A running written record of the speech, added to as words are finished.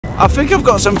I think I've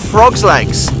got some frog's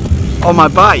legs on my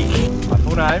bike. My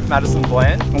full name, Madie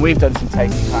Bland. And we've done some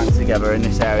tasty climbs together in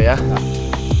this area.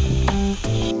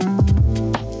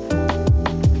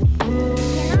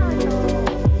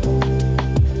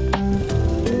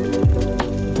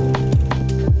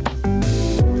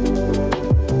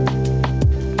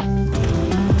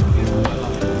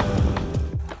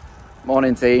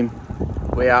 Morning team,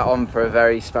 we are on for a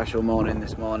very special morning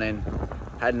this morning,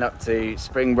 heading up to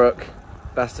Springbrook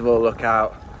Festival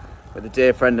Lookout with a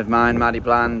dear friend of mine, Madie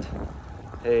Bland,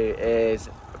 who is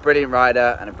a brilliant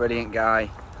rider and a brilliant guy.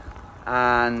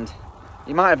 And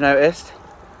you might have noticed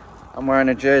I'm wearing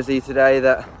a jersey today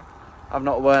that I've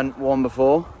not worn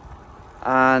before,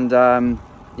 and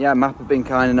yeah, MAAP have been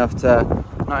kind enough to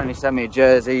not only send me a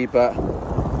jersey but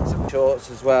some shorts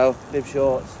as well, bib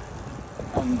shorts,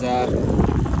 and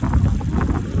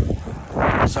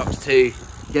socks too.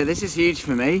 Yeah, this is huge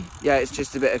for me. Yeah, it's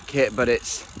just a bit of kit, but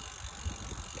it's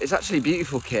actually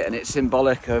beautiful kit, and it's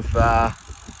symbolic of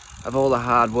all the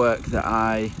hard work that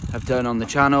I have done on the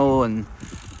channel and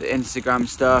the Instagram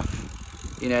stuff.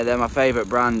 You know, they're my favourite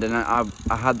brand, and I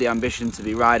had the ambition to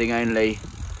be riding only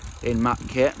in MAAP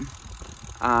kit,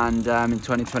 and in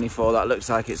 2024 that looks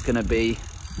like it's going to be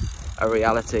a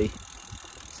reality.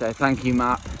 So thank you,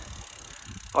 MAAP.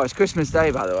 Oh, it's Christmas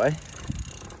Day, by the way,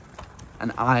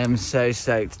 and I am so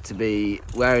stoked to be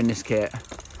wearing this kit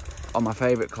on my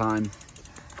favourite climb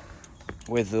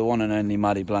with the one and only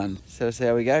Madie Bland. So let's see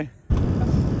how we go.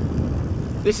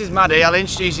 This is Madie, I'll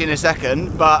introduce you in a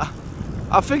second, but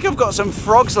I think I've got some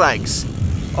frog's legs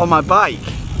on my bike.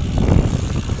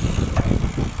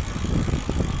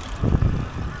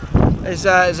 There's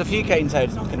a few cane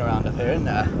toads knocking around up here, isn't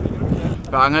there?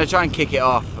 But I'm going to try and kick it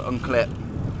off, unclip,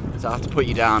 so I have to put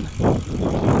you down.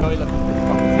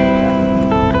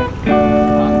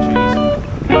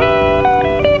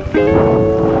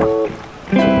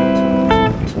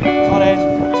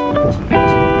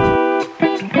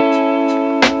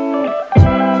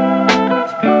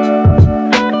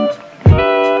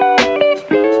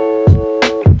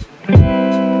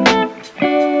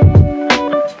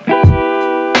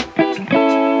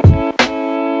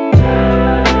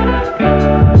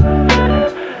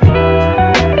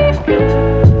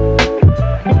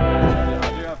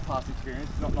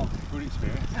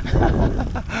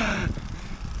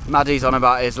 Madie's on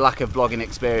about his lack of blogging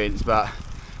experience, but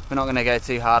we're not going to go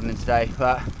too hard on him today.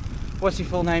 But what's your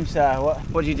full name, sir?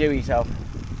 What do you do with yourself?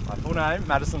 My full name,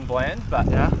 Madie Bland, but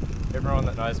yeah, everyone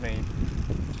that knows me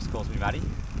just calls me Madie.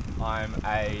 I'm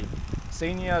a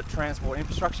senior transport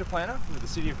infrastructure planner with the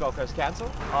City of Gold Coast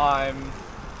Council. I'm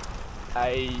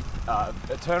a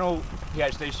eternal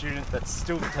PhD student that's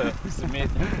still to submit.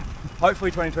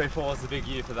 Hopefully 2024 is the big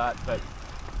year for that, but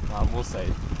we'll see.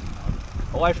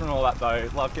 Away from all that though,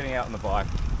 love getting out on the bike.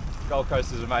 Gold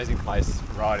Coast is an amazing place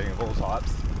for riding of all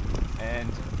types,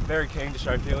 and very keen to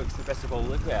show Felix the best of all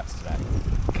lookouts today.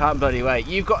 Can't bloody wait.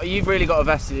 You've really got a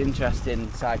vested interest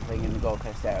in cycling in the Gold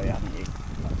Coast area, haven't you?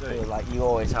 I do. Feel like you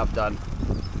always have done.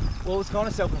 Well, it's kind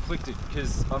of self-inflicted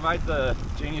because I made the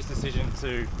genius decision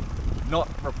to not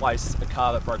replace a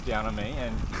car that broke down on me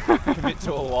and commit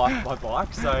to a life by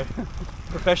bike. So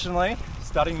professionally,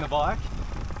 studying the bike,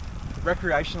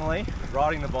 recreationally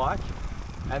riding the bike,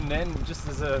 and then just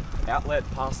as a outlet,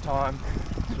 pastime,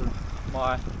 sort of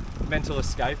my mental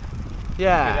escape.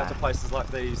 Yeah. Get out to places like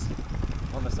these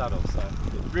on the saddle. So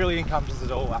it really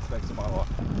encompasses all aspects of my life.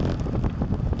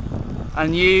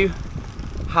 And you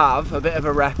have a bit of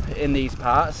a rep in these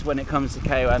parts when it comes to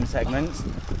KOM segments.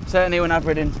 Certainly when I've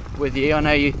ridden with you, I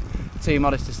know you're too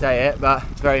modest to say it, but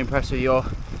it's very impressed with your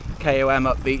KOM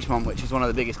up Beachmont, which is one of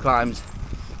the biggest climbs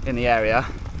in the area.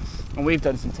 And we've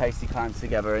done some tasty climbs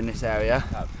together in this area.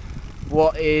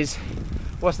 What's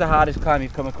the hardest climb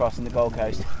you've come across in the Gold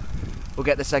Coast? We'll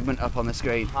get the segment up on the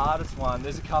screen. Hardest one,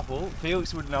 there's a couple.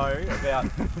 Felix would know about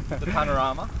the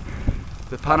panorama.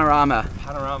 The panorama.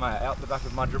 Panorama out the back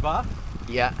of Mudgeeraba.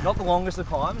 Yeah. Not the longest to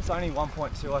climb, it's only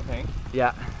 1.2 I think.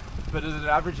 Yeah. But at an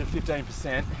average of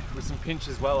 15% with some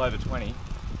pinches well over 20.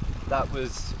 That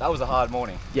was a hard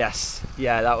morning. Yes,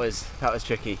 yeah, that was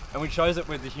tricky. And we chose it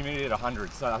with the humidity at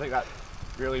 100, so I think that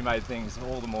really made things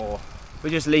all the more... We're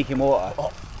just leaking water.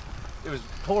 Oh, it was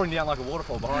pouring down like a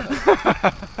waterfall behind us.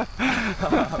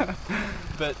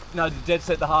 But no, the dead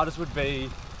set, the hardest would be,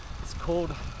 it's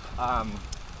called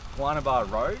Yugambeh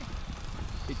Road.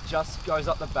 It just goes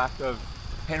up the back of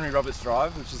Henry Roberts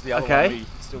Drive, which is the other one we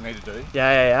still need to do.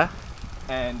 Yeah.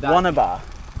 And Yugambeh.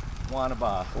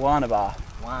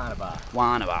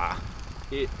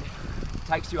 It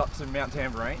takes you up to Mount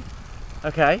Tambourine.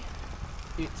 Okay.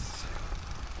 It's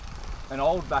an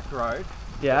old back road.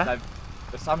 Yeah. They've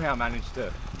somehow managed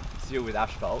to seal with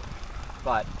asphalt,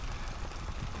 but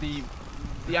the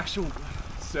actual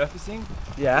surfacing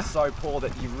is so poor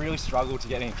that you really struggle to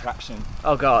get any traction.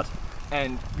 Oh God.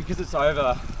 And because it's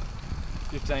over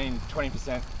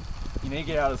 15-20%, you need to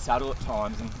get out of the saddle at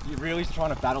times, and you're really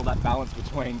trying to battle that balance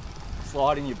between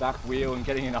sliding your back wheel and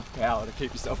getting enough power to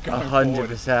keep yourself going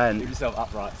 100%. keep yourself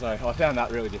upright. So I found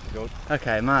that really difficult.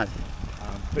 Okay, mad.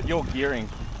 But your gearing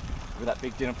with that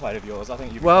big dinner plate of yours, I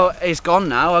think you've... Well, it's gone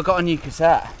now. I got a new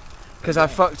cassette because I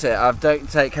fucked it. I don't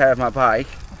take care of my bike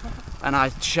and I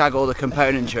shag all the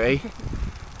componentry.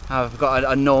 I've got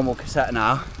a normal cassette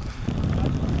now.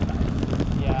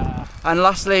 Yeah. And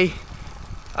lastly,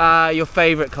 your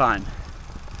favourite climb?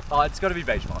 Oh, it's got to be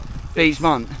Beachmont.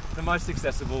 Beachmont. The most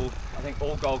accessible. I think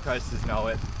all Gold Coasters know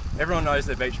it. Everyone knows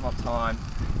their Beachmont time.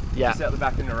 Yeah. Just out the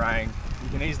back in the rain. You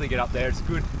can easily get up there. It's a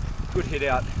good hit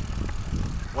out,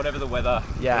 whatever the weather,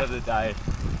 whatever the day,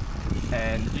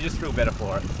 and you just feel better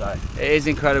for it. So it is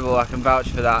incredible. I can vouch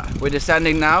for that. We're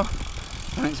descending now.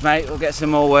 Thanks, mate. We'll get some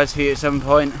more words for you at some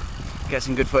point. Get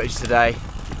some good footage today,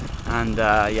 and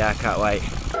yeah, I can't wait.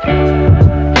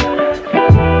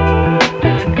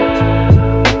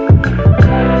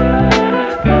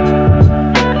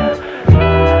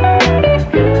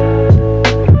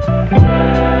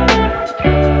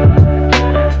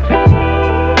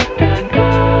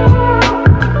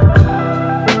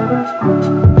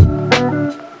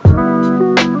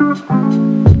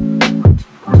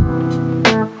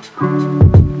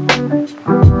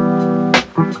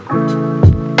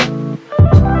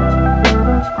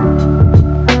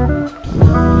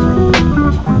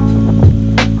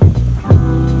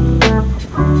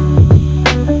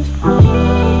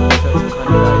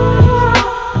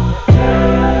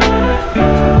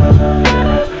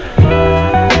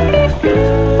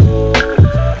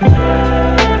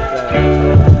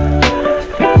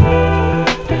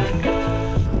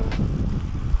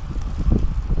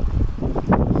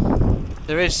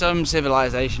 There is some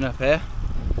civilization up here,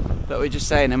 but we're just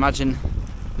saying, imagine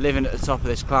living at the top of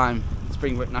this climb,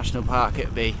 Springbrook National Park. It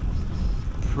would be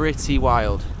pretty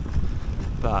wild,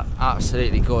 but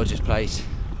absolutely gorgeous place.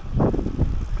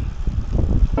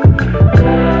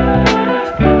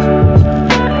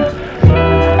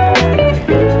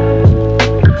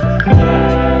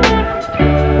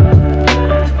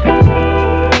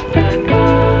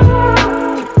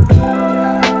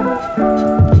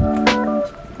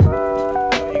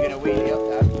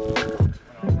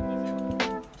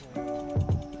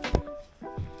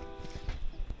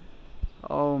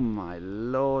 Oh my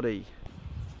lordy.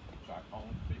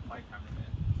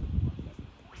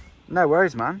 No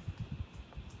worries, man.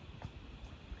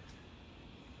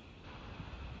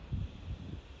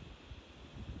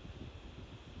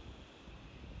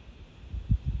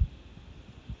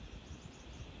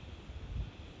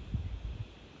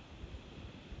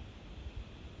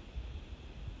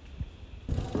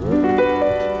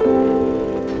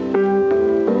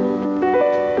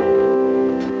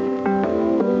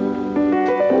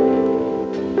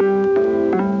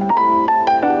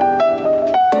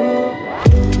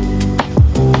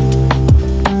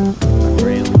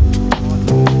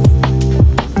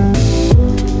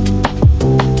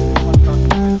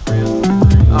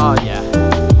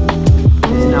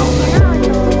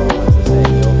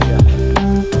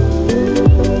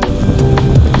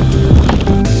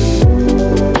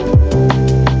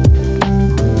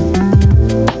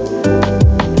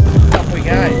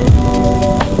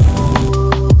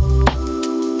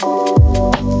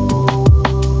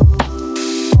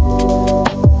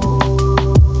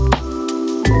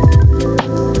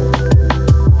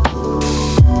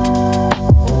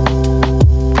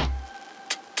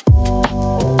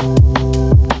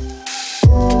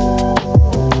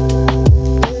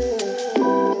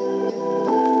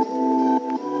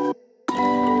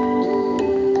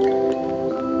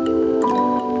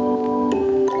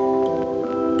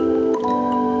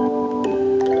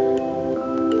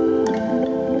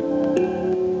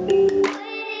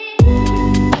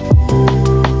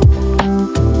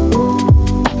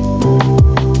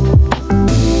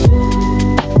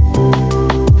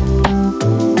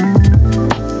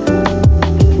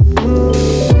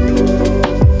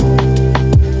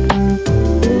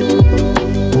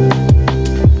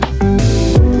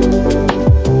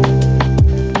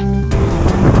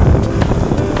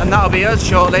 That'll be us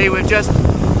shortly. We've just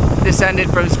descended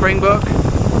from Springbrook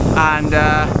and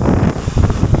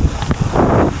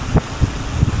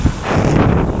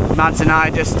Mads and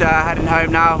I just heading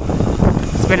home now.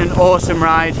 It's been an awesome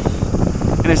ride.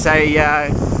 I'm gonna say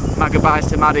my goodbyes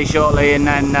to Maddie shortly, and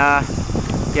then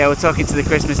yeah, we're talking to the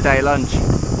Christmas Day lunch.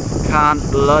 can't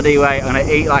bloody wait. I'm gonna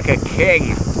eat like a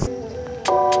king.